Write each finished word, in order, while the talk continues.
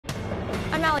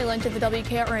Allie Lynch at the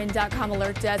WKRN.com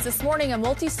alert desk. This morning, a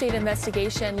multi-state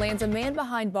investigation lands a man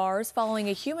behind bars following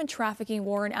a human trafficking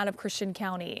warrant out of Christian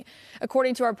County.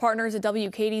 According to our partners at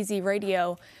WKDZ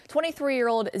Radio,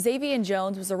 23-year-old Xavier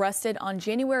Jones was arrested on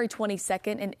January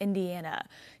 22nd in Indiana.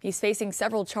 He's facing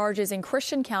several charges in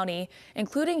Christian County,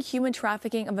 including human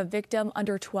trafficking of a victim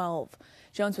under 12.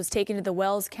 Jones was taken to the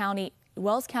Wells County,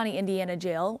 Indiana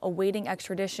jail, awaiting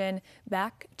extradition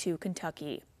back to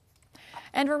Kentucky.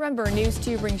 And remember, News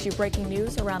 2 brings you breaking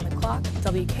news around the clock.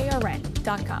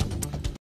 WKRN.com.